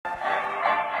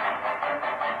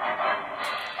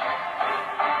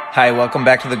Hi, welcome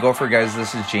back to the Gopher Guys.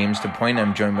 This is James DePoint.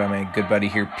 I'm joined by my good buddy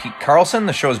here, Pete Carlson.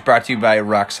 The show is brought to you by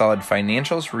Rock Solid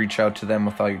Financials. Reach out to them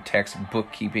with all your tax,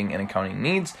 bookkeeping, and accounting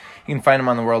needs. You can find them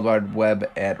on the World Wide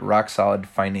Web at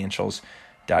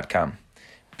rocksolidfinancials.com.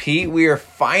 Pete, we are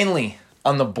finally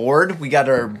on the board. We got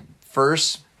our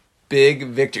first big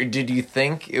victory. Did you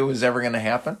think it was ever going to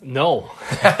happen? No.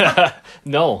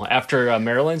 No. After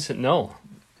Maryland, no.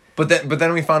 But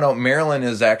then we found out Maryland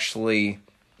is actually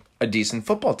a decent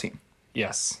football team.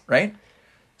 Yes. Right?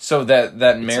 So that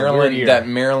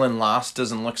Maryland loss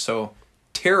doesn't look so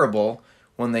terrible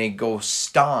when they go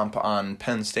stomp on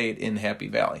Penn State in Happy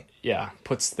Valley. Yeah,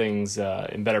 puts things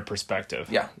in better perspective.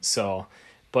 Yeah. So,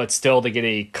 but still to get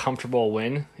a comfortable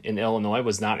win in Illinois,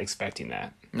 was not expecting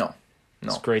that. No.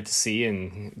 It's great to see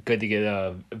and good to get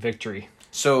a victory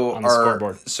on the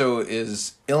scoreboard. So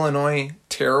is Illinois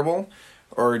terrible,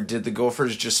 or did the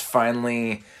Gophers just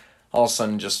finally all of a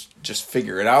sudden just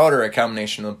figure it out, or a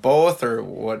combination of both, or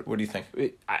what do you think?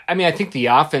 I mean, I think the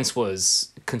offense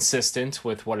was consistent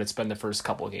with what it's been the first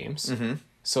couple of games. Mm-hmm.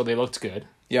 So they looked good.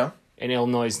 Yeah. And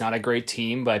Illinois is not a great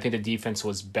team, but I think the defense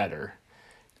was better.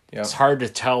 Yeah. It's hard to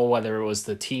tell whether it was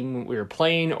the team we were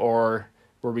playing or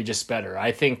were we just better.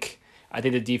 I think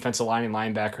the defensive line and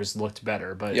linebackers looked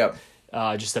better, but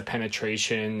just the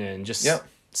penetration and just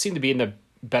seemed to be in the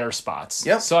better spots.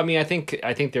 Yep. So I mean, I think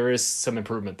there is some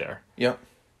improvement there. Yep.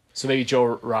 So maybe Joe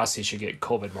Rossi should get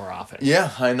COVID more often. Yeah,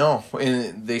 I know.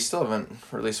 And they still haven't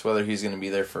released whether he's going to be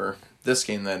there for this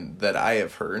game that I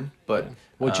have heard. But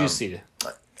what'd you see?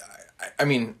 I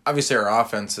mean, obviously our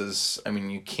offense is. I mean,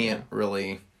 you can't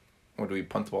really. What do we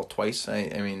punt the ball twice?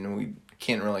 I mean, we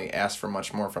can't really ask for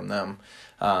much more from them.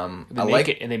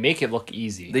 They make it look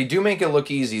easy. They do make it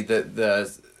look easy. The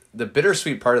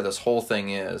bittersweet part of this whole thing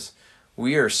is,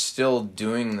 we are still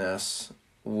doing this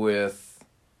with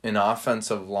an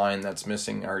offensive line that's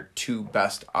missing our two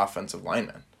best offensive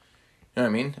linemen. You know what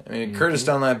I mean? Mm-hmm. Curtis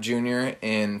Dunlap Jr.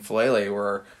 and Falele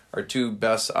were our two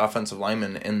best offensive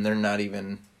linemen, and they're not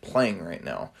even playing right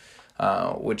now,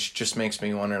 which just makes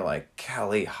me wonder, like,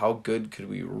 golly, how good could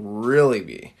we really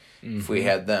be if we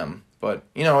had them? But,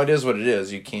 it is what it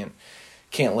is. You can't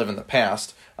live in the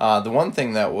past. The one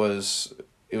thing it was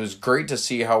great to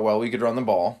see how well we could run the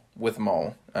ball with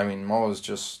Mo. I mean, Mo is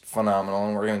just phenomenal,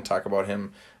 and we're going to talk about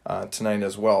him tonight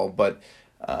as well. But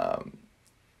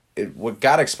what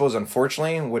got exposed,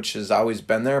 unfortunately, which has always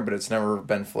been there, but it's never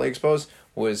been fully exposed,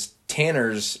 was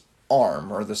Tanner's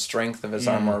arm, or the strength of his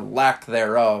arm, or lack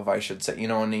thereof, I should say.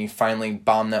 And he finally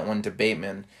bombed that one to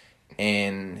Bateman.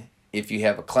 And if you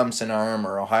have a Clemson arm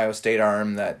or Ohio State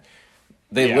arm, that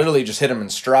they literally just hit him in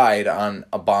stride on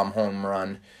a bomb home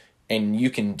run. And you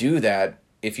can do that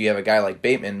if you have a guy like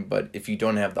Bateman, but if you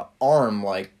don't have the arm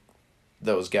like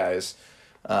those guys,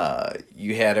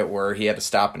 you had it where he had to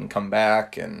stop and come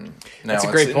back, and now that's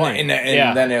a great point. And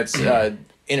then it's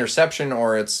interception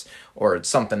or it's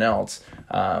something else.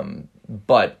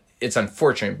 But it's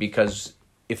unfortunate because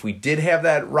if we did have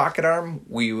that rocket arm,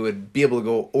 we would be able to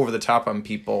go over the top on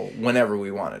people whenever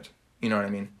we wanted. You know what I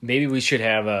mean? Maybe we should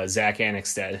have Zach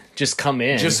Annexstad just come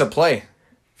in, just a play.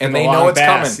 And they know it's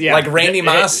coming. Yeah. Like Randy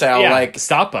Moss style,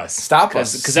 stop us.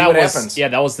 Because that happens. Yeah,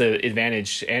 that was the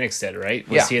advantage Annexstad, right?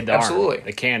 He had the arm,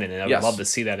 the cannon, and I would love to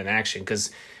see that in action because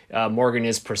Morgan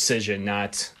is precision,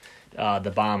 not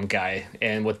the bomb guy.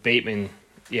 And with Bateman,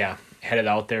 headed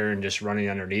out there and just running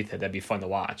underneath it, that'd be fun to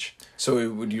watch.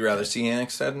 So would you rather see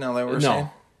Annexstad now that we're saying?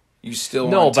 You still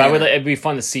want but it'd be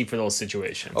fun to see for those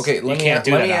situations. Okay, let me ask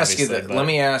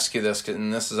you this,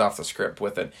 and this is off the script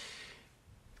with it.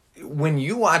 When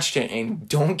you watched it, and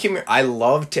don't give me, I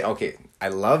love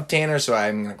Tanner, so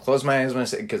I'm going to close my eyes when I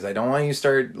say, because I don't want you to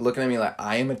start looking at me like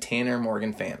I am a Tanner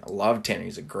Morgan fan. I love Tanner.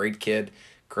 He's a great kid,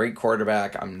 great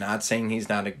quarterback. I'm not saying he's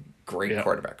not a great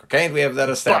quarterback. Okay, we have that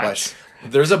established.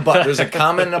 There's a but. There's a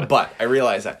comma and a but. I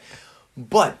realize that.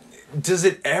 But does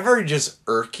it ever just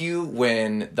irk you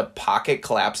when the pocket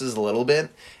collapses a little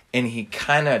bit and he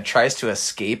kind of tries to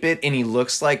escape it, and he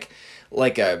looks like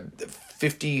a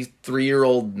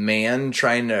 53-year-old man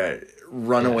trying to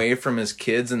run away from his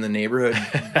kids in the neighborhood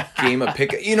game of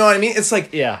pick? You know what I mean? It's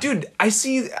like, dude,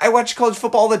 I watch college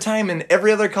football all the time, and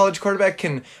every other college quarterback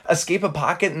can escape a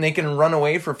pocket and they can run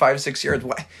away for 5-6 yards.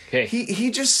 Why? Okay.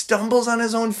 He just stumbles on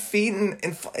his own feet, and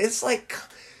it's like,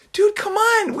 dude, come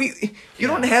on. You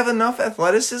don't have enough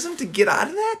athleticism to get out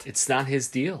of that? It's not his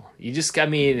deal. You just got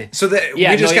me. So that we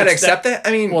just got to accept that?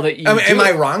 I mean, am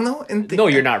I wrong though? No,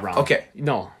 you're not wrong. Okay.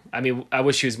 No. I mean, I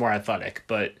wish he was more athletic,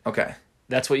 but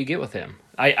that's what you get with him.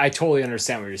 I totally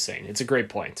understand what you're saying. It's a great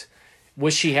point.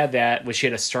 Wish he had that. Wish he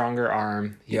had a stronger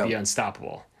arm. He'd be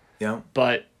unstoppable. Yeah.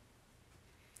 But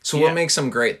So what makes him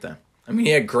great then? I mean,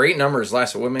 he had great numbers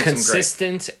last year. What makes him great?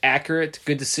 Consistent, accurate,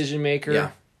 good decision maker.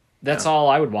 Yeah. That's all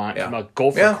I would want from a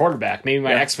Gopher quarterback. Maybe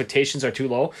my expectations are too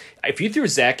low. If you threw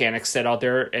Zach Annexstad out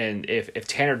there, and if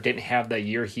Tanner didn't have the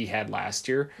year he had last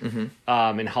year,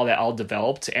 and how that all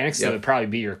developed, Annexstad would probably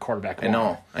be your quarterback. I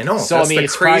know. So that's the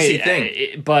crazy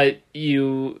thing. But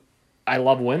I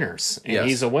love winners, and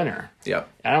he's a winner. Yeah,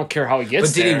 I don't care how he gets.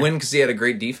 But did he win because he had a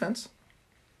great defense?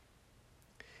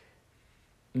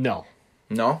 No.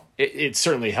 It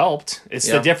certainly helped. It's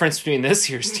the difference between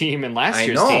this year's team and last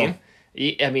year's team.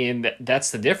 I mean,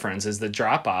 that's the difference. Is the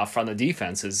drop off on the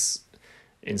defense is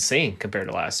insane compared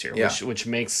to last year, which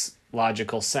makes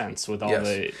logical sense with all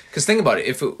the. Because think about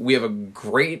it: we have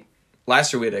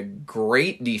last year we had a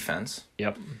great defense.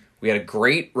 Yep. We had a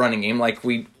great running game, like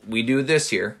we do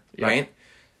this year, right?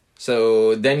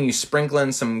 So then you sprinkle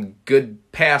in some good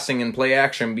passing and play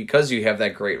action because you have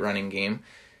that great running game.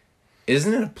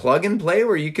 Isn't it a plug and play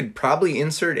where you could probably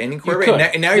insert any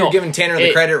quarterback? Now you're giving Tanner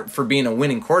the credit for being a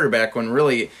winning quarterback when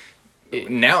really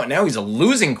now he's a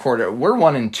losing quarterback. We're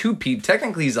 1-2, Pete.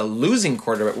 Technically, he's a losing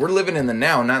quarterback. We're living in the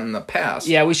now, not in the past.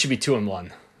 Yeah, we should be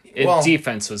 2-1.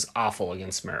 Defense was awful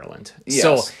against Maryland. Yes.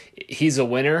 So he's a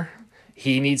winner.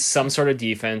 He needs some sort of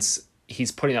defense. He's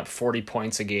putting up 40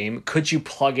 points a game. Could you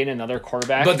plug in another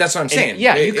quarterback? But that's what I'm saying.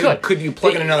 You could. Could you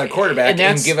plug in another quarterback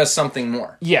and give us something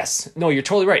more? Yes. No, you're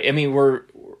totally right. I mean,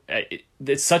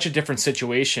 it's such a different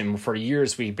situation. For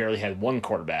years, we barely had one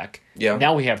quarterback. Yeah.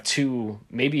 Now we have two,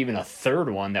 maybe even a third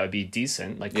one that would be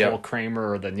decent, like Cole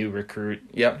Kramer or the new recruit.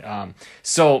 Yep.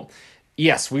 So,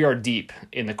 yes, we are deep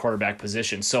in the quarterback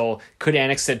position. So, could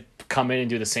Annexstad come in and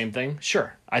do the same thing?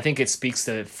 Sure. I think it speaks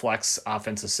to Fleck's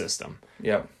offensive system.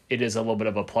 Yep. It is a little bit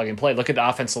of a plug and play. Look at the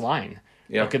offensive line.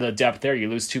 Yep. Look at the depth there. You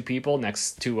lose 2 people,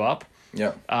 next 2 up.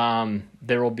 Yep.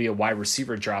 There will be a wide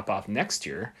receiver drop off next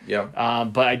year. Yep.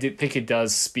 But I think it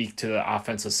does speak to the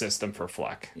offensive system for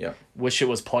Fleck. Yep. Wish it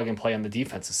was plug and play on the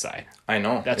defensive side. I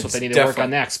know. That's what they need to work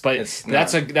on next. But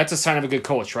that's a sign of a good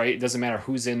coach, right? It doesn't matter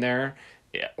who's in there.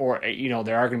 Or,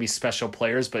 there are going to be special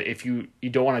players, but if you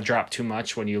don't want to drop too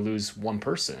much when you lose one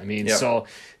person. I mean, so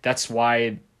that's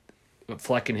why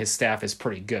Fleck and his staff is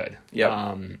pretty good.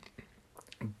 Yeah.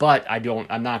 But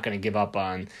I'm not going to give up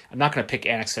on. I'm not going to pick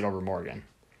Annexstad over Morgan.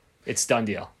 It's done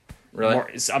deal. Really?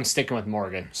 I'm sticking with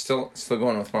Morgan. Still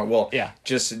going with Morgan. Well,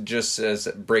 just as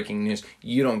breaking news,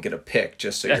 you don't get a pick.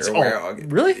 Just so you're aware.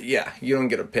 Really? Yeah, you don't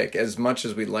get a pick as much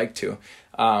as we'd like to.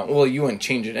 Well, you wouldn't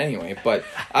change it anyway, but.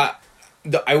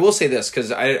 I will say this,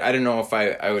 because I don't know if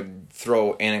I would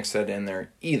throw Annexstad in there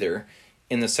either,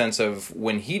 in the sense of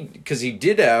because he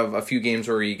did have a few games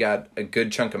where he got a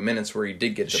good chunk of minutes where he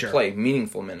did get to play,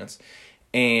 meaningful minutes.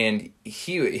 And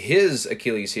his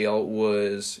Achilles heel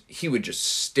was he would just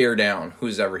stare down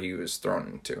whoever he was thrown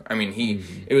into. I mean,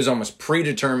 it was almost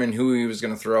predetermined who he was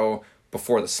going to throw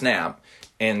before the snap.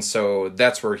 And so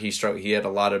that's where he struggled. He had a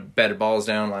lot of batted balls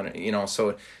down,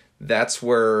 so that's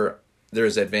where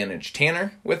there's advantage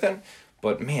Tanner with it,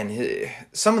 but man,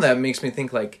 some of that makes me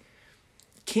think like,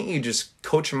 can't you just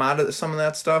coach him out of some of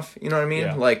that stuff? You know what I mean?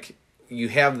 Yeah. Like he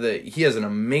has an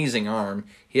amazing arm.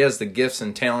 He has the gifts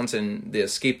and talents and the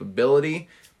escapability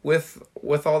with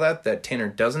all that Tanner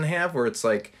doesn't have. Where it's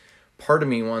like, part of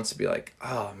me wants to be like,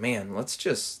 oh man, let's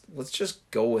just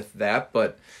go with that,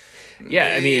 but.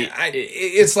 Yeah, I mean,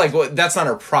 it's like that's not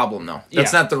our problem though.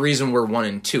 That's not the reason we're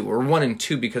 1-2. We're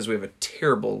 1-2 because we have a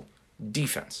terrible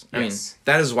defense. I mean,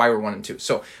 that is why we're 1-2.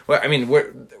 So, I mean,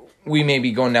 we may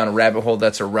be going down a rabbit hole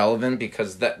that's irrelevant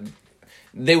because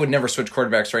they would never switch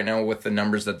quarterbacks right now with the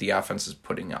numbers that the offense is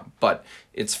putting up. But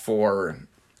it's for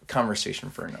conversation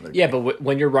for another day. Yeah, but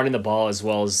when you're running the ball as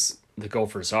well as the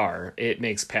Gophers are, it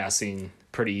makes passing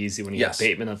pretty easy when you have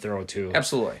Bateman to throw to.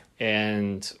 Absolutely.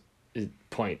 And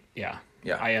point, yeah,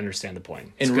 I understand the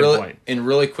point. It's a good point. And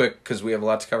really quick, because we have a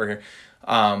lot to cover here.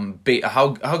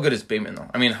 How good is Bateman though?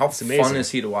 I mean, how fun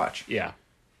is he to watch? Yeah,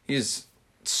 he's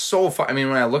so fun. I mean,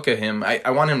 when I look at him,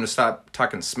 I want him to stop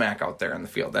talking smack out there in the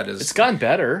field. That is, it's gotten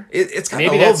better. It's gotten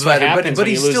maybe a little that's what better, happens but when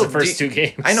he's you still lose the first 2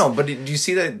 games. I know, but do you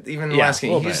see that even last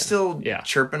game? He's still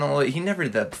chirping a little. He never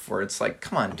did that before. It's like,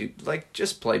 come on, dude, like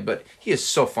just play. But he is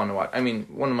so fun to watch. I mean,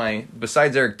 one of my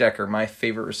besides Eric Decker, my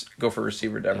favorite Gopher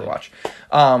receiver to ever watch.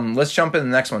 Let's jump in the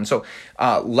next one. So,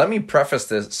 let me preface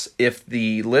this: if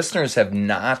the listeners have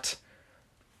not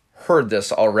heard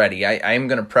this already, I am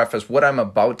going to preface what I'm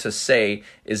about to say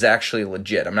is actually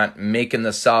legit. I'm not making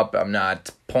this up. I'm not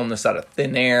pulling this out of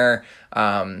thin air.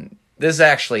 This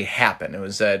actually happened. It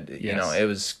was said, it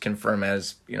was confirmed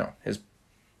as, his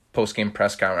post-game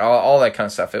press conference, all that kind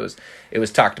of stuff. It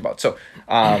was talked about. So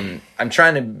I'm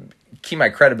trying to keep my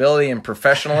credibility and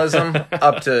professionalism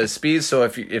up to speed. So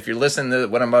if you're listening to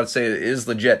what I'm about to say is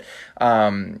legit.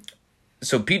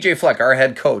 So PJ Fleck, our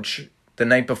head coach, the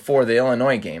night before the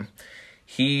Illinois game,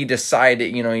 he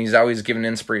decided, he's always given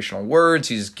inspirational words.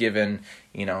 He's given,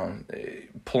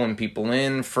 pulling people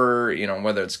in for,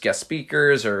 whether it's guest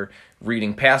speakers or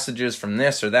reading passages from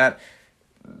this or that.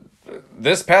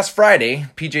 This past Friday,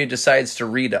 PJ decides to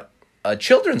read a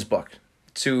children's book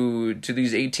to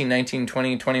these 18, 19,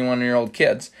 20, 21-year-old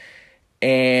kids.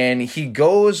 And he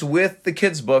goes with the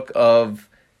kids' book of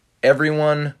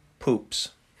Everyone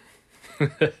Poops.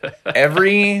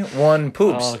 Everyone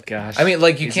poops. Oh gosh! I mean,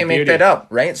 you can't make that up,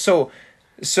 right? So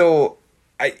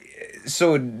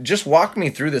just walk me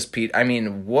through this, Pete. I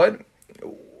mean,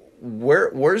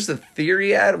 where's the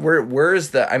theory at?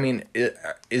 Where's the? I mean,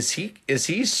 is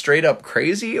he straight up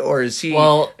crazy, or is he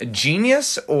a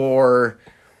genius, or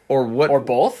what? Or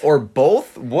both? Or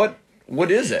both? What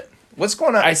is it? What's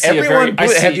going on?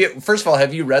 First of all,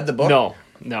 have you read the book? No.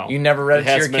 You never read it to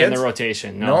your kids? It has been in the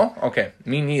rotation. No? Okay.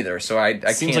 Me neither. So I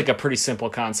Seems like a pretty simple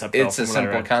concept. It's a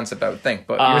simple concept, I would think.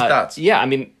 But your thoughts? Yeah, I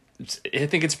mean, I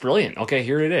think it's brilliant. Okay,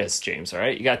 here it is, James. All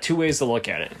right, you got two ways to look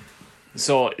at it.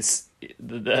 So it's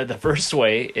the first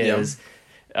way is,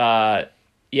 the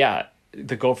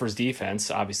Gophers defense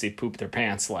obviously pooped their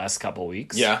pants the last couple of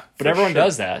weeks. Yeah, but everyone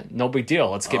does that. No big deal.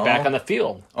 Let's get back on the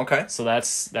field. Okay. So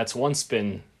that's one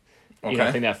spin.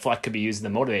 Thing that Fleck could be using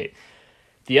to motivate.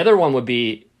 The other one would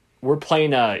be we're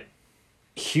playing a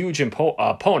huge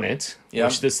opponent,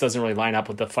 which this doesn't really line up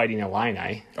with the Fighting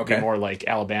Illini. Okay. More like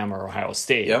Alabama or Ohio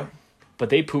State. Yeah.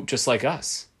 But they poop just like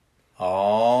us.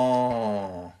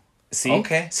 Oh. See?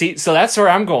 Okay. See, so that's where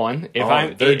I'm going.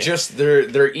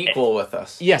 They're equal with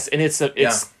us. Yes, and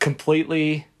it's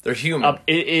completely... They're human.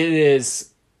 It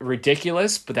is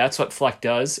ridiculous, but that's what Fleck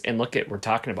does, and we're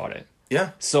talking about it.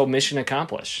 Yeah. So mission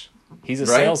accomplished. He's a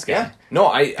sales guy. Yeah.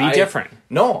 No, Be different.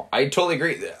 No, I totally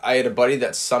agree. I had a buddy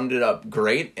that summed it up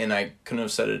great, and I couldn't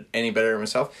have said it any better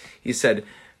myself. He said,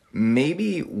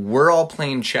 maybe we're all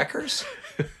playing checkers,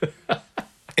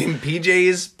 and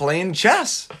PJ's playing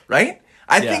chess, right?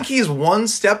 I think he's one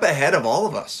step ahead of all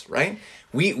of us, right?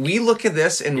 We look at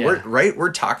this, and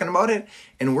we're talking about it,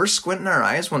 and we're squinting our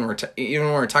eyes when even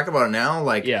when we're talking about it now,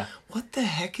 what the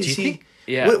heck is he...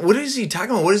 Yeah. What is he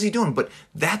talking about? What is he doing? But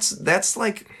that's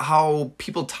like how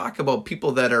people talk about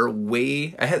people that are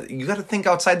way ahead. You got to think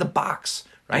outside the box,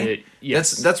 right?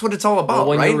 Yes. That's what it's all about,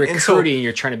 when right? You're recruiting,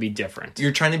 you're trying to be different.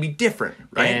 You're trying to be different,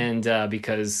 right? And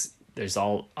because there's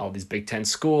all these Big Ten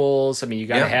schools, I mean, you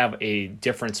got to have a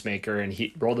difference maker, and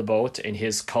he roll the boat, and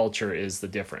his culture is the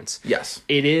difference. Yes.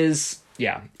 It is,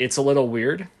 it's a little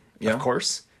weird, of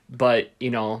course, but,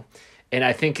 and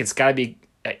I think it's got to be,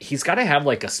 he's got to have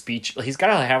like a speech. He's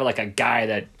got to have like a guy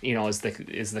that is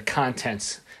the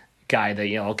content guy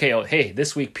that hey,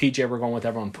 this week PJ we're going with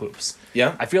Everyone Poops.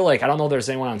 Yeah, I feel like I don't know if there's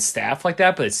anyone on staff like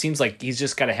that, but it seems like he's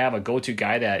just got to have a go-to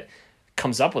guy that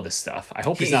comes up with this stuff. I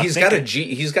hope he's got a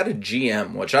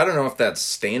GM, which I don't know if that's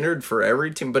standard for every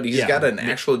team, but he's got an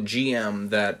actual GM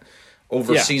that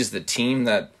oversees the team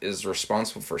that is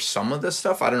responsible for some of this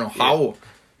stuff. I don't know how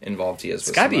involved he is.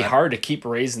 It's got to be hard to keep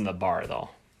raising the bar though.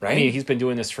 Right? I mean, he's been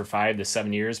doing this for 5 to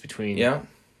 7 years between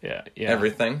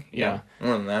everything. Yeah.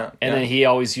 More than that. And then he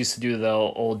always used to do the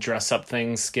old dress up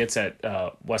things skits at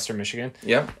Western Michigan.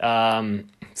 Yeah.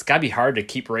 It's got to be hard to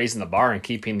keep raising the bar and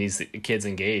keeping these kids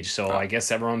engaged. So I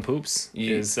guess Everyone Poops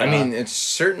is. I mean, it's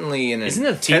certainly an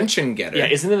attention getter. Yeah,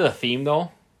 isn't it a theme though?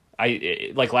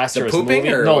 Last year was pooping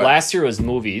movies. No, last year was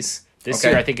movies. This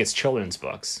year I think it's children's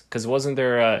books. Because wasn't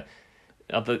there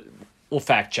we'll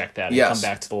fact check that and come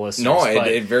back to the listeners. No,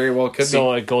 it very well could be.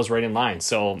 So it goes right in line.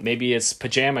 So maybe it's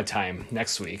pajama time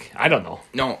next week. I don't know.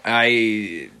 No,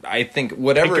 I think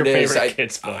whatever it is,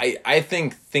 I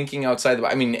think thinking outside the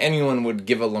box. I mean, anyone would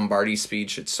give a Lombardi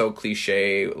speech. It's so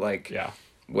cliche,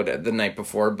 the night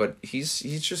before, but he's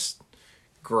just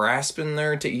grasping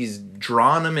he's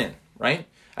drawing them in, right?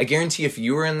 I guarantee if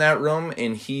you were in that room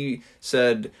and he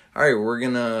said, all right, we're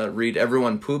going to read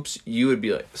Everyone Poops, you would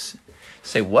be like...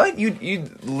 Say what?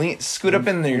 You'd scoot up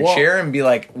in your chair and be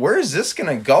like, "Where is this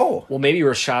gonna go?" Well, maybe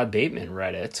Rashad Bateman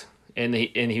read it, and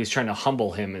he was trying to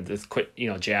humble him and quit,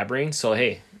 jabbering. So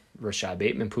hey, Rashad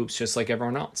Bateman poops just like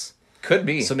everyone else. Could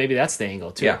be. So maybe that's the angle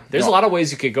too. Yeah, there's a lot of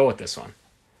ways you could go with this one.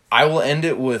 I will end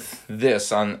it with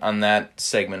this on that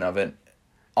segment of it.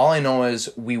 All I know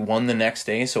is we won the next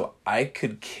day, so I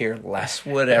could care less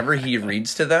whatever he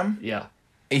reads to them. Yeah.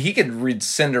 He could read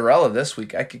Cinderella this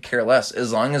week. I could care less.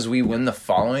 As long as we win the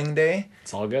following day,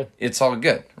 it's all good. It's all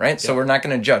good, right? Yep. So we're not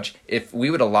going to judge. If we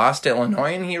would have lost to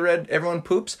Illinois and he read Everyone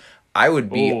Poops, I would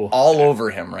be all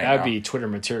over him right now. That would be Twitter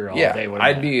material all day.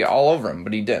 I'd be all over him,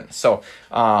 but he didn't. So,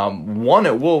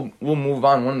 we'll move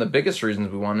on. One of the biggest reasons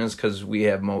we won is because we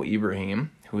have Mo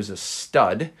Ibrahim, who is a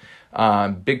stud.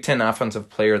 Big Ten Offensive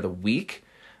Player of the Week.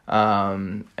 I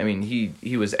mean,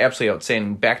 he was absolutely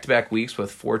outstanding. Back-to-back weeks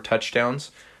with 4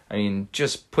 touchdowns. I mean,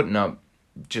 just putting up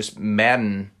just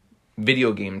Madden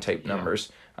video game type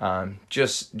numbers.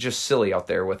 Just silly out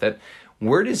there with it.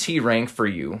 Where does he rank for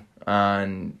you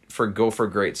for Gopher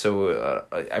Great? So,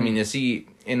 I mean, is he?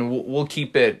 And we'll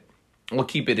keep it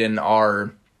in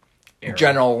our era.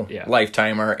 General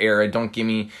lifetime, our era. Don't give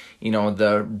me,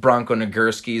 the Bronco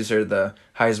Nagurskis or the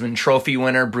Heisman Trophy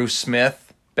winner Bruce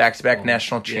Smith, back-to-back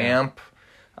national champ.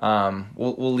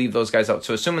 We'll leave those guys out.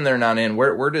 So, assuming they're not in,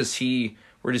 where does he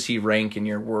rank in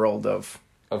your world of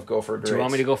Gopher Greats? Do you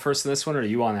want me to go first in this one, or do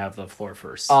you want to have the floor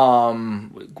first?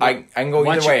 I can go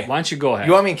either way. Why don't you go ahead?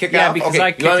 You want me to kick off? Because okay.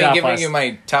 I kicked off. You want me to give you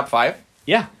my top 5?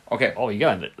 Yeah. Okay. Oh, you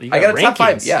got a top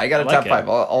 5. Yeah, I got a top 5. It.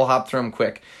 I'll hop through them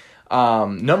quick.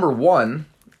 Number 1,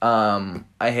 I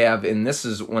have, and this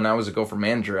is when I was a Gopher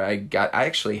manager, I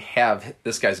actually have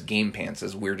this guy's game pants,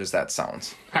 as weird as that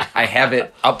sounds. I have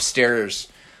it upstairs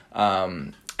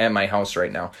at my house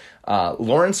right now.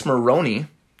 Lawrence Maroney.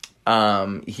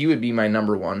 He would be my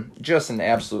number 1. Just an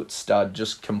absolute stud,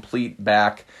 just complete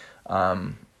back,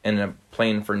 and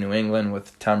playing for New England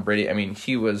with Tom Brady. I mean,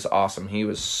 he was awesome. He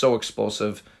was so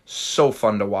explosive, so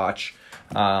fun to watch.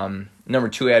 Number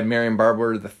 2, I had Marion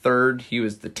Barber III. He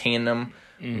was the tandem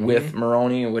with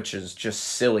Maroney, which is just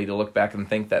silly to look back and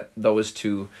think that those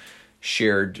two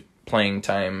shared playing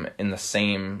time in the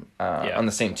same on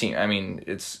the same team. I mean,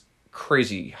 it's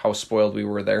crazy how spoiled we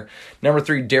were there. Number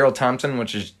 3, Daryl Thompson,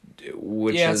 which is a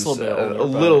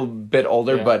little bit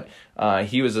older, but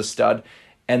he was a stud.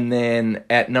 And then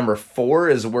at number 4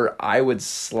 is where I would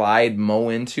slide Mo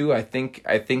into. I think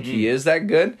he is that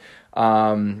good.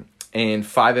 And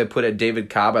 5 I put at David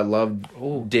Cobb. I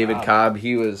loved David Cobb.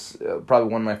 He was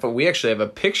probably one of my favorite. We actually have a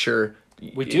picture.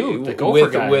 We do. The Gopher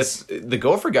guys. With the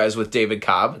Gopher guys with David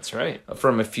Cobb. That's right.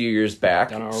 From a few years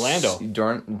back. Down in Orlando.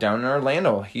 Down in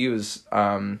Orlando. He was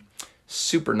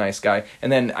super nice guy.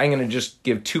 And then I'm going to just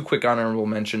give 2 quick honorable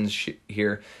mentions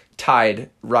here. Tied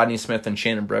Rodney Smith and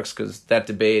Shannon Brooks, because that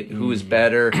debate, who is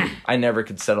better, I never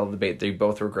could settle the debate. They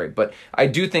both were great. But I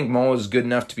do think Mo is good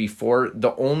enough to be 4.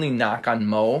 The only knock on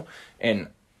Mo, and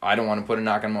I don't want to put a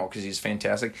knock on Mo because he's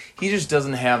fantastic, he just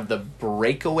doesn't have the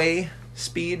breakaway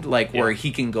speed, where he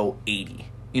can go 80.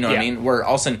 You know what I mean? Where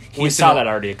all of a sudden we saw that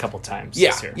already a couple times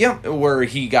this year. Yeah, where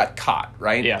he got caught,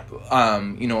 right? Yeah. If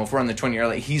we're on the 20-yard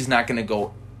line, he's not going to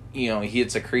go, he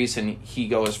hits a crease and he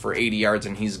goes for 80 yards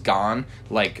and he's gone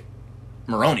like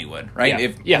Maroney would, right?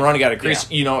 Yeah. If Maroney got a crease,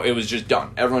 it was just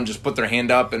done. Everyone just put their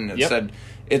hand up and it said,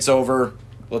 it's over.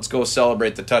 Let's go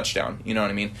celebrate the touchdown. You know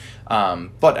what I mean?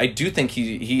 But I do think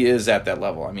he is at that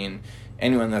level. I mean,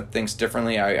 anyone that thinks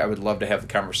differently, I would love to have the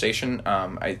conversation.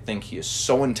 I think he is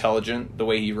so intelligent the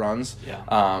way he runs. Yeah.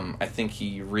 I think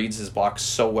he reads his blocks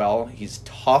so well. He's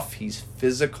tough. He's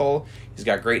physical. He's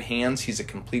got great hands. He's a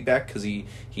complete back because he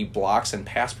blocks and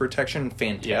pass protection.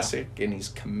 Fantastic. And he's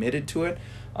committed to it.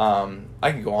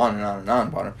 I could go on and on and on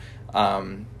about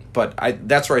him. But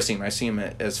that's where I see him. I see him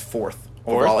as 4th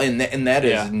overall. And that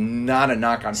is not a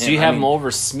knock on him. So you have him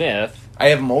over Smith. I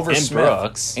have him over Smith.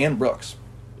 Brooks. And Brooks.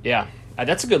 Yeah.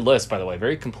 That's a good list, by the way.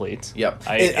 Very complete. Yep.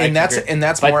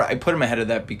 That's more. I put him ahead of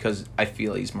that because I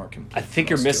feel he's more complete. I think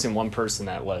you're missing one person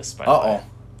in that list. By the way.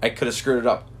 I could have screwed it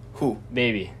up. Who?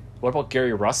 Maybe. What about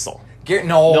Gary Russell?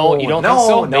 No, you don't think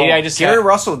so? Maybe I just Gary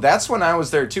Russell. That's when I was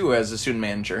there too as a student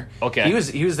manager. Okay,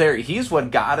 he was there. He's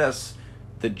what got us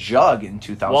the jug in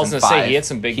 2005. Well, I was gonna say he had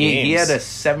some big games. He had a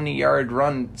 70-yard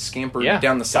run scamper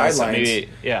down the sidelines.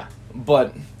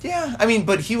 But I mean,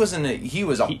 but he wasn't. He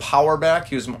was a power back.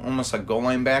 He was almost a goal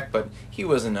line back, but he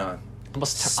wasn't a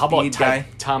how about guy.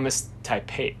 Thomas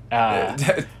Taipei?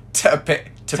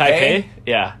 Taipei?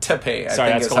 Yeah. Taipei. Sorry,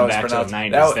 that's going back to the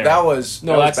 90s.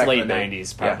 That's late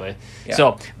 90s, probably. Yeah.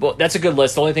 So, well, that's a good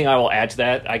list. The only thing I will add to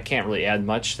that, I can't really add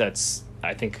much. I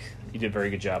think you did a very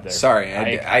good job there. Sorry,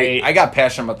 I got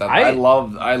passionate about that. I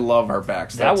love our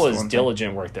backs. That was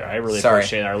diligent work there. I really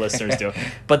appreciate our listeners do.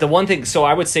 But the one thing, so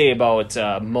I would say about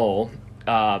Mo,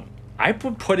 I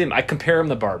would put him, I compare him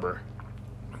to Barber.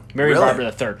 Marion Barber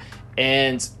III.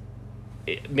 And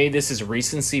maybe this is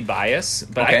recency bias,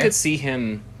 but I could see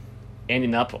him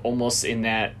ending up almost in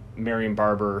that Marion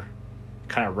Barber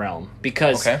kind of realm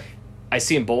because I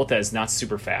see them both as not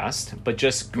super fast, but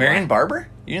just Marion Barber.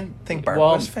 You didn't think Barber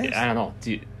was fast? I don't know.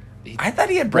 I thought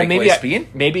he had breakaway speed.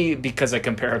 Maybe because I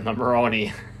compare him to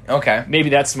Maroney. Okay. Maybe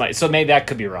that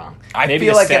could be wrong. Maybe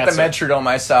feel like at the Metrodome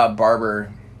I saw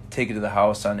Barber take it to the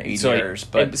house on 8 yards.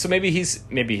 But so maybe he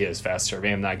is faster.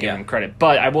 Maybe I'm not giving him credit.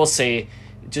 But I will say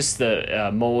just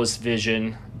the Mo's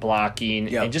vision,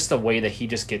 blocking, and just the way that he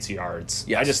just gets yards.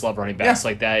 Yes. I just love running backs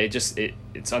like that.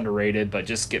 It's underrated, but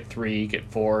just get 3,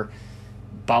 get 4,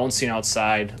 bouncing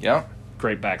outside. Yeah.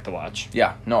 Great back to watch.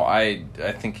 Yeah. No, I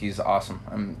think he's awesome.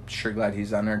 I'm sure glad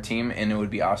he's on our team, and it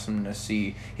would be awesome to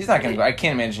see. He's not going to go. I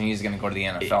can't imagine he's going to go to the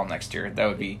NFL next year. That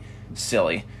would be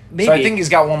silly. Maybe. So I think he's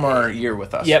got one more year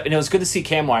with us. Yep, and it was good to see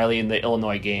Cam Wiley in the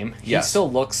Illinois game. He still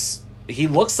looks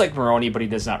like Maroney, but he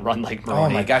does not run like Maroney. Oh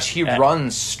my gosh, he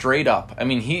runs straight up. I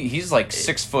mean, he's like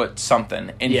 6 foot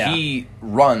something, and he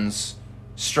runs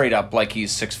straight up like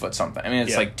he's 6 foot something. I mean,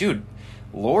 it's like, dude,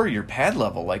 lower your pad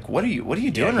level. Like, what are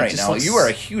you doing right now? You are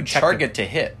a huge target to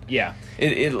hit. Yeah.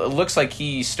 It looks like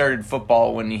he started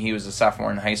football when he was a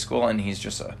sophomore in high school, and he's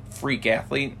just a freak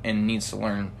athlete and needs to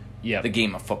learn the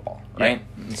game of football, right?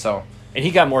 Yep. And he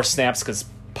got more snaps because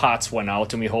Potts went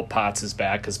out, and we hope Potts is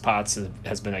back because Potts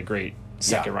has been a great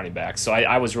second running back. So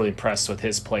I was really impressed with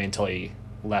his play until he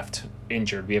left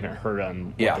injured. We haven't heard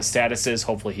on what the status is.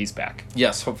 Hopefully he's back.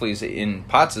 Yes, hopefully he's in.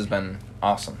 Potts has been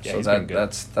awesome. Yeah, so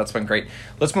that's been great.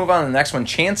 Let's move on to the next one.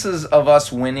 Chances of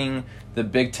us winning the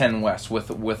Big Ten West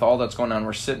with all that's going on.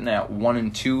 We're sitting at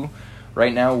 1-2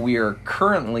 right now. We are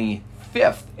currently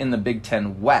 5th in the Big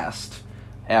Ten West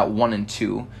at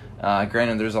 1-2.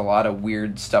 Granted, there's a lot of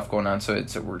weird stuff going on, so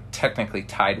we're technically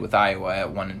tied with Iowa at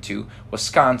 1-2.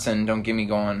 Wisconsin, don't get me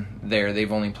going there.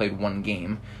 They've only played one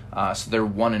game, so they're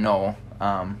 1-0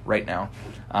 right now.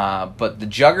 But the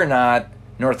juggernaut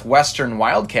Northwestern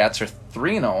Wildcats are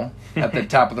 3-0 at the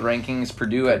top of the rankings.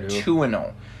 Purdue at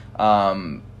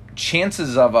 2-0.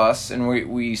 Chances of us, and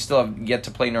we still have yet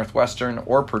to play Northwestern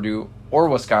or Purdue or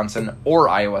Wisconsin or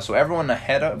Iowa, so everyone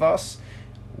ahead of us,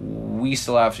 we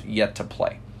still have yet to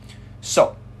play.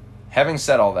 So, having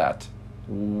said all that,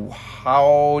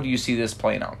 how do you see this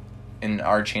playing out in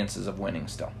our chances of winning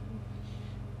still?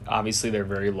 Obviously, they're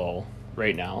very low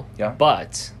right now. Yeah.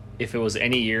 But if it was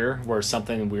any year where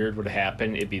something weird would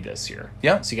happen, it'd be this year.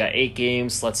 Yeah. So you got 8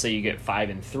 games. Let's say you get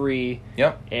 5-3.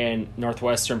 Yep. And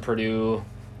Northwestern, Purdue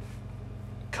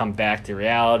come back to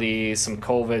reality, some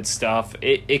COVID stuff.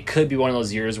 It could be one of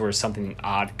those years where something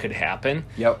odd could happen.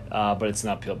 Yep. But it's an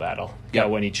uphill battle. You got to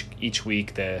win each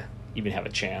week to even have a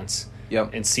chance.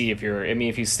 Yep. And see if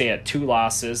if you stay at 2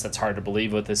 losses, that's hard to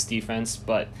believe with this defense,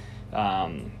 but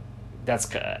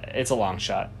it's a long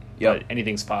shot. Yep. But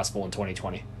anything's possible in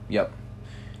 2020. Yep.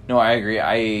 No, I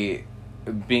agree.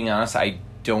 Being honest, I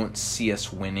don't see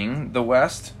us winning the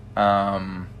West.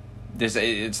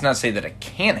 It's not to say that it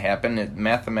can't happen. It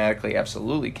mathematically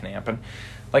absolutely can happen.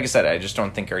 Like I said, I just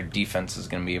don't think our defense is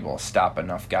going to be able to stop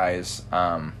enough guys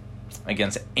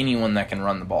against anyone that can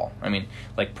run the ball. I mean,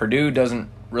 like Purdue doesn't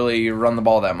really run the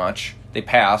ball that much. They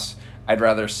pass. I'd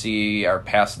rather see our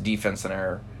pass defense than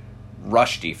our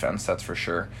rush defense, that's for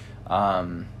sure.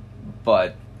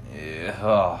 But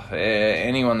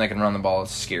anyone that can run the ball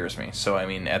scares me. So, I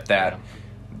mean,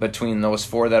 between those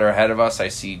 4 that are ahead of us, I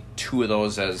see 2 of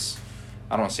those as,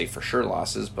 I don't want to say for sure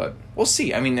losses, but we'll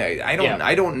see. I mean, I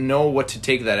don't know what to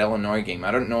take of that Illinois game.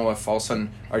 I don't know if all of a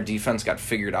sudden our defense got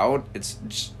figured out. It's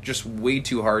just way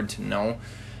too hard to know.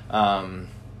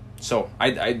 So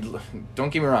I don't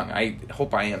get me wrong. I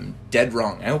hope I am dead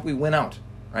wrong. I hope we win out,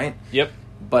 right? Yep.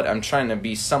 But I'm trying to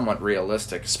be somewhat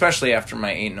realistic, especially after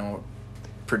my 8-0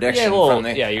 prediction.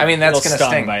 I mean, that's going to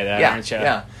sting. By that, aren't you?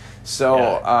 Yeah.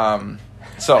 So,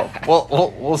 so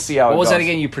we'll see how. What it was goes. that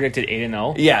again? You predicted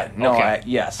 8-0. Yeah. No. Okay.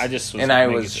 Yes. I just was I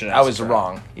was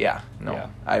wrong. Yeah. No. Yeah.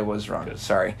 I was wrong. Good.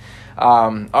 Sorry.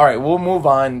 All right. We'll move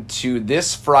on to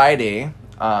this Friday.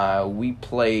 We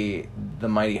play the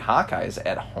mighty Hawkeyes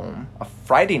at home. A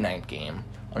Friday night game.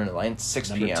 Underlined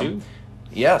 6 p.m. 2?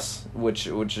 Yes, which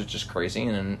is just crazy,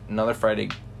 and another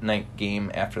Friday night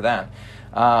game after that.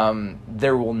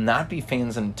 There will not be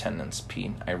fans in attendance,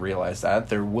 Pete. I realize that.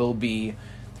 There will be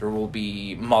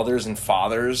mothers and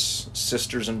fathers,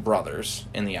 sisters and brothers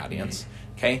in the audience.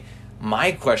 Okay?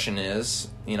 My question is,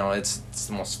 it's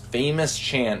the most famous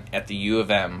chant at the U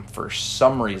of M for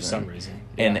some reason.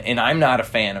 Yeah. And I'm not a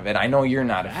fan of it. I know you're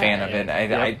not a fan of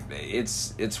it.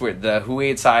 It's weird. The Who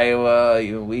Hates Iowa?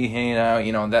 We hate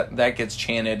Iowa. That gets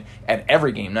chanted at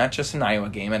every game, not just an Iowa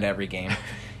game, at every game.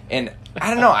 And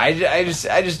I don't know. I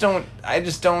just don't.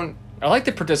 I like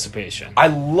the participation. I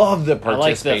love the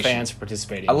participation. I like the fans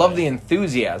participating. I love the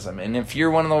enthusiasm. And if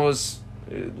you're one of those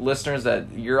listeners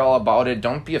that you're all about it,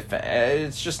 don't be a fan.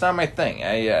 It's just not my thing.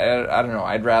 I don't know.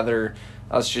 I'd rather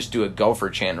let's just do a Gopher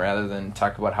chant rather than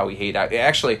talk about how we hate.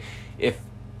 Actually, if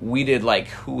we did like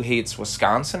Who Hates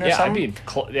Wisconsin or something,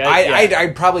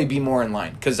 I'd probably be more in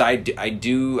line because I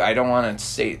don't want to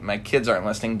say my kids aren't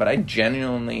listening, but I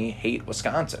genuinely hate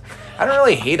Wisconsin. I don't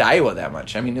really hate Iowa that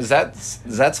much. I mean, does that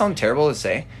sound terrible to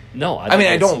say? No,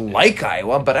 I don't like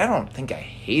Iowa, but I don't think I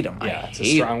hate them. Yeah, it's a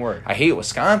strong word. I hate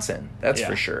Wisconsin. That's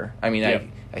for sure. I mean,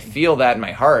 I feel that in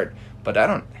my heart, but I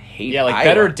don't hate. Yeah, like Iowa.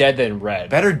 Better Dead Than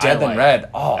Red. Better Dead Than Red.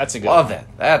 Oh, that's a good love one.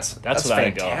 that. That's what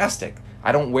fantastic.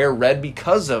 I don't wear red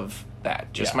because of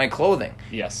that. Just my clothing.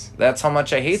 Yes. That's how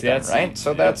much I hate them, right?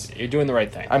 So you're doing the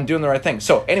right thing. I'm doing the right thing.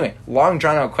 So anyway, long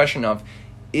drawn out question of,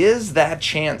 is that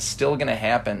chance still going to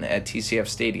happen at TCF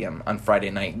Stadium on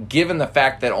Friday night, given the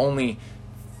fact that only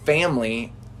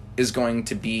family is going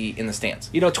to be in the stands?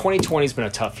 2020's been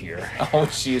a tough year. Oh,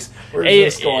 jeez. Where's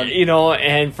this going?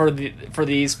 And for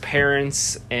these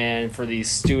parents and for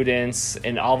these students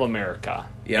in all of America.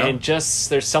 Yeah. And just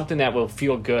there's something that will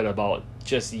feel good about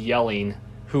just yelling,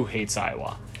 "Who hates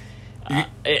Iowa?"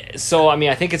 So, I mean,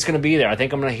 I think it's going to be there. I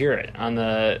think I'm going to hear it on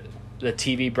the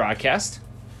TV broadcast.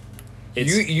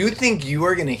 You think you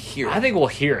are going to hear it? I think we'll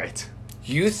hear it.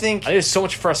 You think... There's so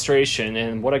much frustration,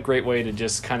 and what a great way to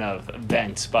just kind of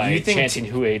vent by chanting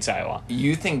 "Who hates Iowa?"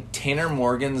 You think Tanner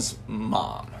Morgan's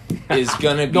mom is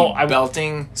going to be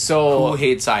belting "Who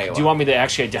hates Iowa"? Do you want me to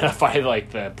actually identify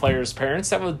like the players' parents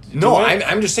that will do No, it?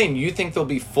 I'm just saying, you think there'll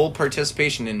be full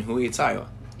participation in "Who hates Iowa"?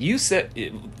 You said...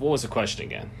 What was the question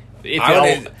again?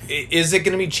 Is it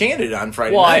going to be chanted on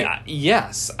Friday night?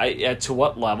 Yes. To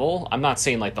what level? I'm not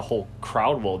saying like the whole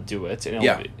crowd will do it.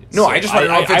 Yeah. No, I just want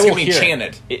to know if it's going to be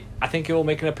chanted. I think it will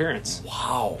make an appearance.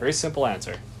 Wow. Very simple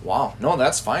answer. Wow. No,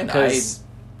 that's fine. Because,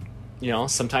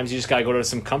 sometimes you just got to go to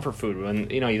some comfort food.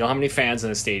 When, you don't have any fans in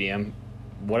the stadium,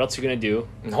 what else are you going to do?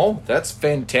 No, that's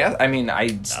fantastic. I mean,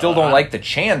 I still don't like the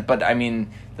chant, but I mean,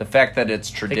 the fact that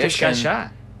it's tradition. Take a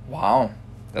shot. Wow.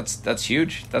 That's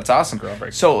huge. That's awesome.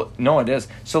 So, no, it is.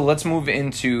 So, let's move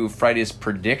into Friday's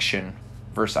prediction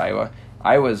versus Iowa.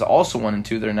 Iowa's also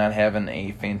 1-2. They're not having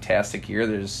a fantastic year.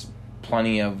 There's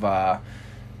plenty of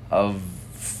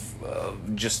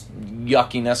just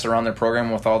yuckiness around their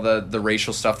program with all the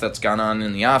racial stuff that's gone on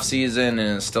in the offseason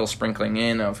and is still sprinkling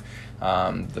in of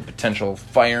the potential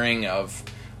firing of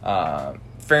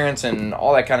Ferentz and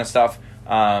all that kind of stuff.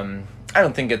 I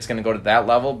don't think it's going to go to that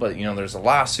level, but there's a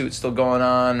lawsuit still going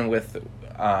on with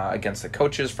against the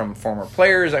coaches from former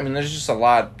players. I mean, there's just a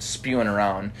lot spewing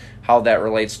around. How that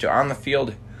relates to on the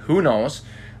field, who knows?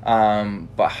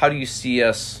 But how do you see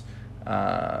us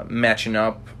matching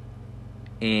up,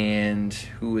 and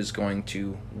who is going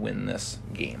to win this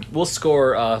game? We'll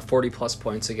score 40-plus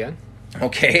points again.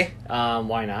 Okay.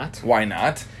 Why not? Why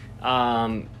not?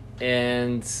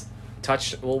 And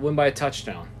we'll win by a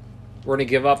touchdown. We're going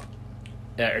to give up.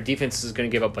 Our defense is going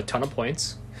to give up a ton of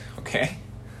points. Okay.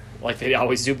 Like they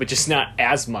always do, but just not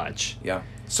as much. Yeah.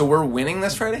 So we're winning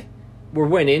this Friday? We're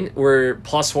winning. We're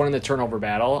 +1 in the turnover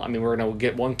battle. I mean, we're going to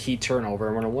get one key turnover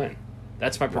and we're going to win.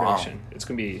 That's my prediction. Wow. It's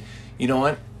going to be... You know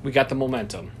what? We got the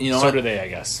momentum. So do they, I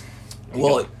guess.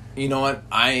 Well, you know what?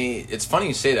 It's funny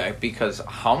you say that because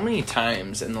how many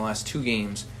times in the last 2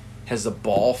 games has the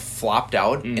ball flopped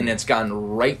out and it's gone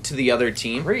right to the other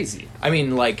team? Crazy. I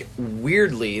mean, like,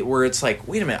 weirdly, where it's like,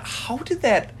 wait a minute, how did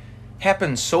that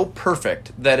happen so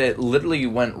perfect that it literally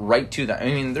went right to them? I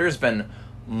mean, there's been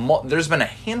a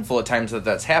handful of times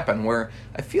that's happened where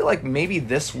I feel like maybe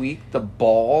this week the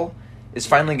ball is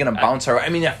finally going to bounce our... I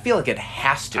mean, I feel like it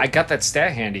has to. I got that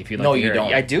stat handy if you'd like to hear you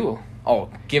don't. I do. Oh,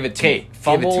 give it to me.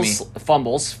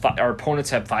 Fumbles. Our opponents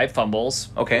have 5 fumbles.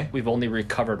 Okay. We've only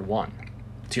recovered 1.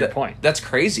 To your point. That's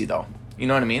crazy, though. You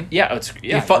know what I mean? Yeah.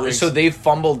 So they've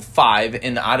fumbled 5,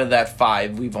 and out of that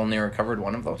 5, we've only recovered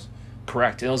 1 of those?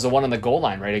 Correct. It was the one on the goal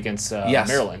line, right, against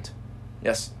Maryland.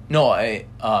 Yes. No,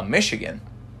 Michigan.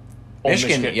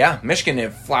 Michigan. Yeah, Michigan,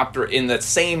 it flopped in the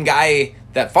same guy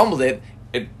that fumbled it.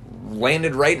 It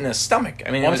landed right in his stomach.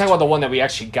 I mean, I'm talking about the one that we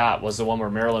actually got was the one where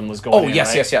Maryland was going.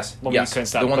 Yes.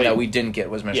 The one that we didn't get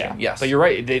was Michigan. Yeah. Yes. But you're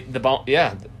right. The ball.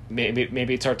 Yeah.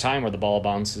 Maybe it's our time where the ball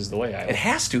bounces the way I. It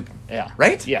has to. Yeah.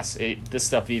 Right. Yes. This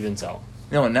stuff evens out.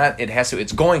 No, not it has to.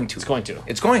 It's going to.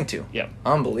 It's going to. Yep.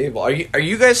 Unbelievable. Are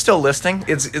you guys still listening?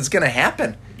 It's going to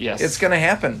happen. Yes. It's going to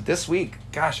happen this week.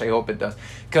 Gosh, I hope it does.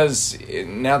 Because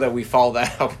now that we follow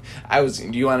that up,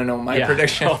 do you want to know my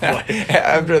prediction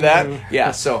after that?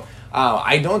 Yeah. So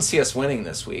I don't see us winning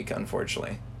this week.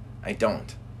 Unfortunately, I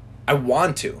don't. I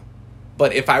want to,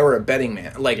 but if I were a betting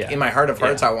man, in my heart of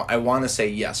hearts, I want to say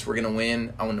yes, we're going to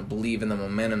win. I want to believe in the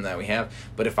momentum that we have.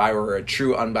 But if I were a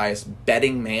true unbiased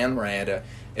betting man, where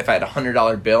if I had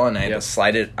 $100 bill and I had to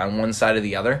slide it on one side or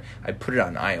the other, I'd put it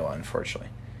on Iowa. Unfortunately,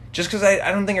 Just because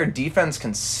I don't think our defense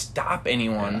can stop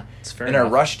anyone in our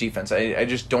rush defense. I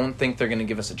just don't think they're going to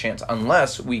give us a chance.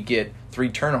 Unless we get 3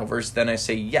 turnovers, then I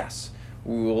say yes,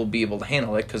 we will be able to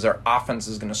handle it because our offense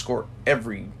is going to score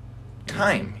every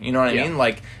time. You know what I mean?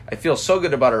 Like, I feel so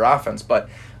good about our offense, but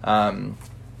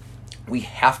we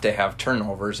have to have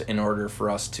turnovers in order for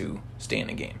us to stay in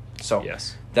a game. So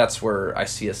that's where I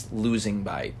see us losing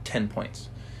by 10 points.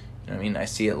 You know what I mean? I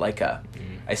see it like a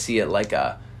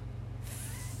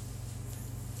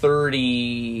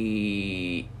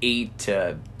 38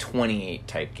 to 28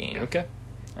 type game. Okay.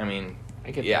 I mean, I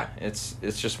get that.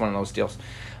 It's just one of those deals.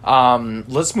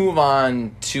 Let's move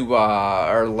on to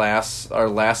our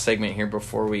last segment here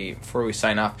before we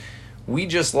sign off. We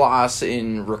just lost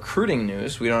in recruiting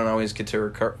news. We don't always get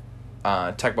to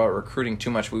talk about recruiting too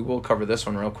much. We will cover this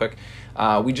one real quick.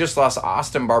 We just lost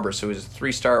Austin Barber, so he was a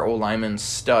 3-star O-lineman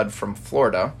stud from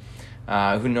Florida.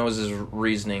 Who knows his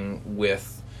reasoning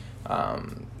with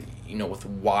with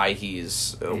why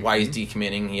he's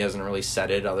decommitting. He hasn't really said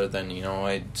it other than,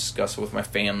 I discuss it with my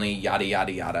family, yada,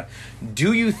 yada, yada.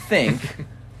 Do you think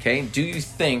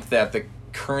that the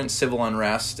current civil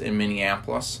unrest in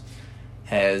Minneapolis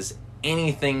has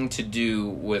anything to do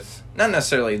with, not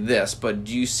necessarily this, but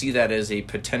do you see that as a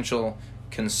potential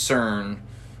concern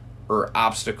or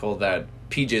obstacle that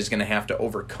PJ is going to have to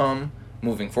overcome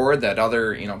moving forward? That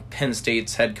other, Penn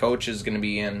State's head coach is going to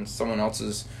be in someone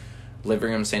else's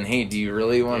living room saying, hey, do you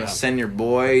really want to send your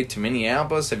boy to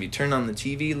Minneapolis? Have you turned on the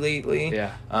TV lately?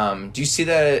 Yeah. Do you see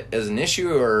that as an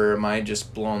issue, or am I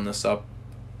just blowing this up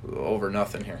over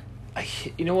nothing here?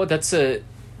 You know what? That's a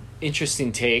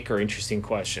interesting take or interesting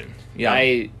question. Yeah.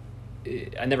 I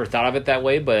never thought of it that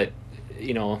way, but,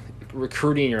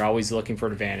 recruiting, you're always looking for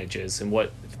advantages, and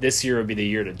what this year would be the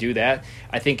year to do that.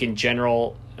 I think in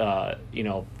general,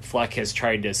 Fleck has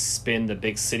tried to spin the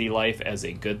big city life as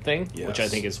a good thing, which I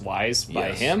think is wise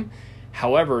by him.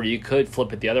 However, you could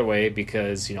flip it the other way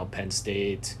because, Penn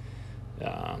State,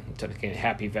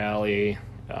 Happy Valley,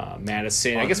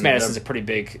 Madison. I guess Madison's a pretty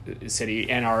big city.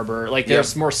 Ann Arbor. Like,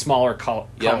 there's more smaller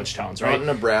college towns, right? Out in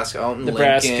Nebraska, out in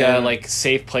Nebraska, Lincoln. like,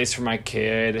 safe place for my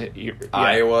kid.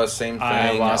 Iowa, same thing.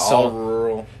 Iowa, all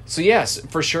rural. So, yes,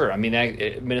 for sure. I mean,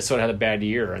 Minnesota had a bad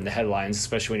year in the headlines,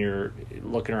 especially when you're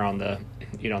looking around the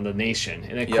nation.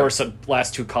 And, of course, the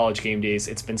last 2 college game days,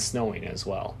 it's been snowing as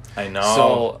well. I know.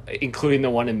 So, including the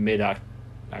one in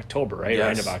mid-October, right? Yes. Or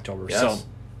end of October. Yes.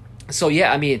 So,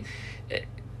 yeah, I mean,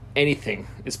 anything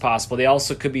is possible. They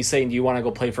also could be saying, do you want to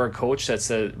go play for a coach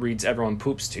that reads everyone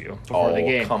poops to you before the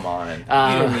game? Oh, come on. You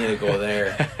don't need to go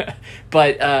there.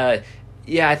 But, I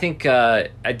think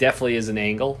it definitely is an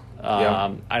angle.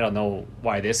 I don't know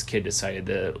why this kid decided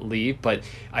to leave, but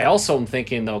I also am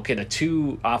thinking, okay, the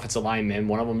 2 offensive linemen,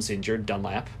 one of them's injured,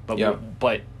 Dunlap,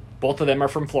 but both of them are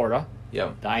from Florida.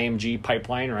 Yeah. The IMG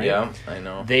pipeline, right? Yeah, I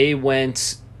know. They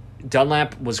went...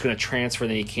 Dunlap was going to transfer,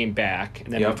 then he came back,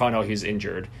 and then we found out he was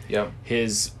injured. Yep.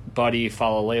 His buddy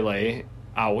Falalele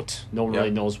out. No one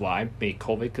really knows why. Maybe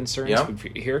COVID concerns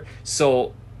here.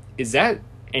 So is that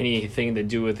anything to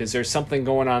do with, is there something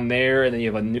going on there, and then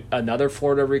you have another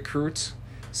Florida recruit?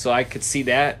 So I could see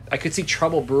that. I could see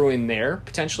trouble brewing there,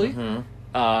 potentially. Mm-hmm.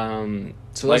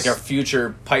 So like a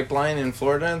future pipeline in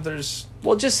Florida?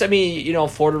 Well, just, I mean,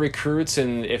 Florida recruits,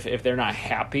 and if they're not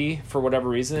happy for whatever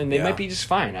reason, they might be just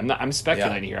fine. I'm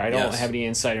speculating here. I don't have any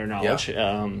insider knowledge.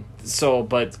 Yeah.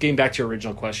 But getting back to your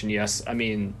original question, yes, I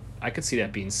mean, I could see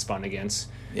that being spun against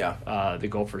the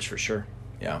Gophers for sure.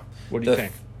 Yeah. What do you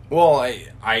think? Well,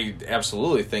 I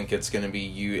absolutely think it's going to be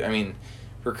you. I mean,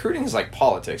 recruiting is like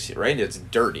politics, right? It's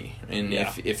dirty. And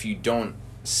if you don't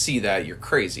see that, you're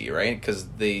crazy, right? Because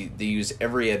they use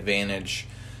every advantage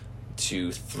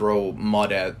to throw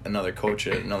mud at another coach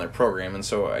at another program. And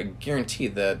so I guarantee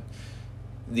that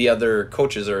the other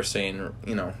coaches are saying,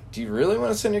 do you really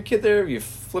want to send your kid there? Have you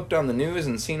flipped on the news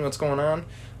and seen what's going on?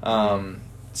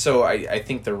 So I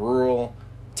think the rural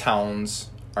towns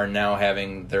are now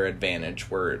having their advantage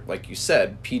where, like you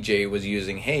said, PJ was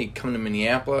using, hey, come to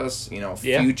Minneapolis,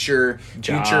 future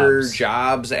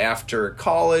jobs after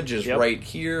college is right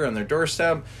here on their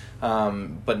doorstep.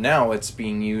 But now it's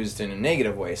being used in a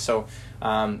negative way. So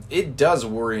it does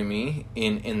worry me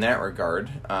in that regard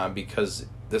because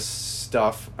this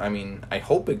stuff, I mean, I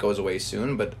hope it goes away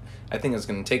soon, but I think it's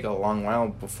going to take a long while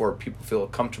before people feel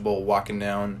comfortable walking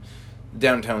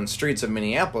downtown streets of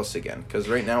Minneapolis again, because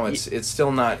right now it's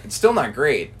still not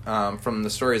great from the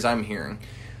stories I'm hearing.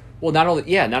 Well, not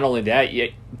only that,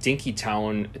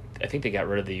 Dinkytown, I think they got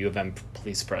rid of the U of M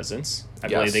police presence. I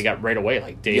believe they got right away,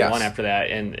 like day one after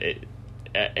that, and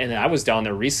and I was down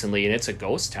there recently, and it's a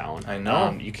ghost town. I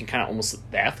know. You can kind of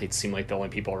almost, the athletes seem like the only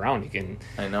people around. You can.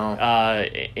 I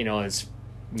know. It's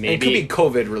maybe it could be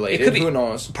COVID related. It could be, who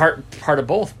knows? Part of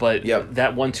both, but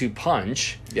that 1-2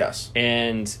 punch. Yes.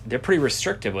 And they're pretty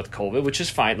restrictive with COVID, which is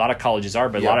fine. A lot of colleges are,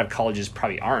 but a lot of colleges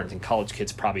probably aren't, and college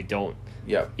kids probably don't.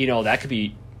 Yep. That could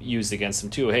be used against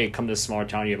them too. Hey, come to this smaller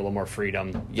town, you have a little more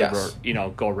freedom. Yes.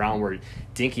 Go around. Where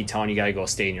dinky town, you got to go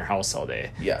stay in your house all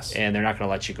day. Yes. And they're not going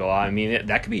to let you go out. I mean,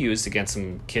 that could be used against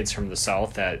some kids from the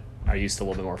South that are used to a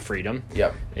little bit more freedom.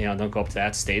 Yep. Don't go up to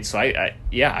that state. So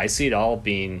I see it all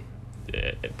being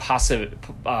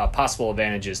possible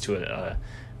advantages to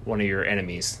one of your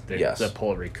enemies, the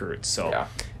pull recruits. So,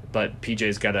 but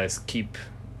PJ's got to keep,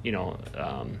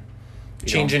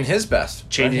 changing his best.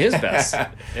 Changing his best.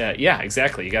 Yeah,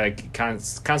 exactly. You got to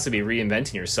constantly be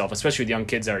reinventing yourself, especially with young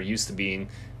kids that are used to being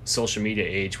social media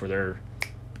age where they're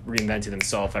reinventing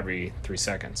themselves every 3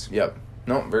 seconds. Yep.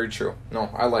 No, very true. No,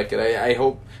 I like it. I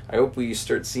hope we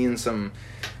start seeing some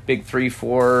big 3,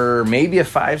 4, maybe a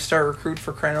 5-star recruit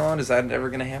for crying out loud. Is that ever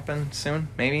going to happen soon?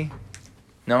 Maybe?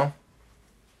 No?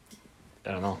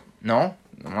 I don't know. No?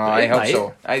 Well, I hope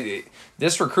so.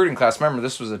 This recruiting class, remember,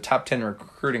 this was a top 10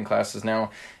 recruiting class, is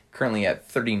now currently at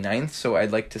 39th, so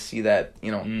I'd like to see that,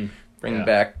 bring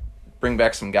back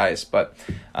some guys. But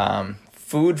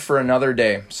food for another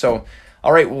day. So,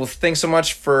 all right, well, thanks so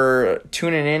much for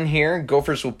tuning in here.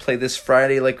 Gophers will play this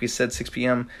Friday, like we said, 6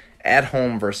 p.m. at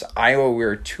home versus Iowa.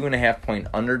 We're 2.5-point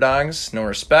underdogs. No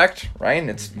respect,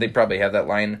 right? They probably have that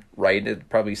line right. It's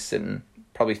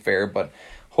probably fair, but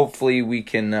hopefully we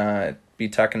can be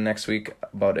talking next week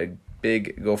about a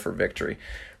big Gopher victory.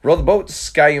 Roll the boat,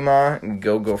 Sky Yuma,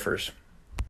 go Gophers.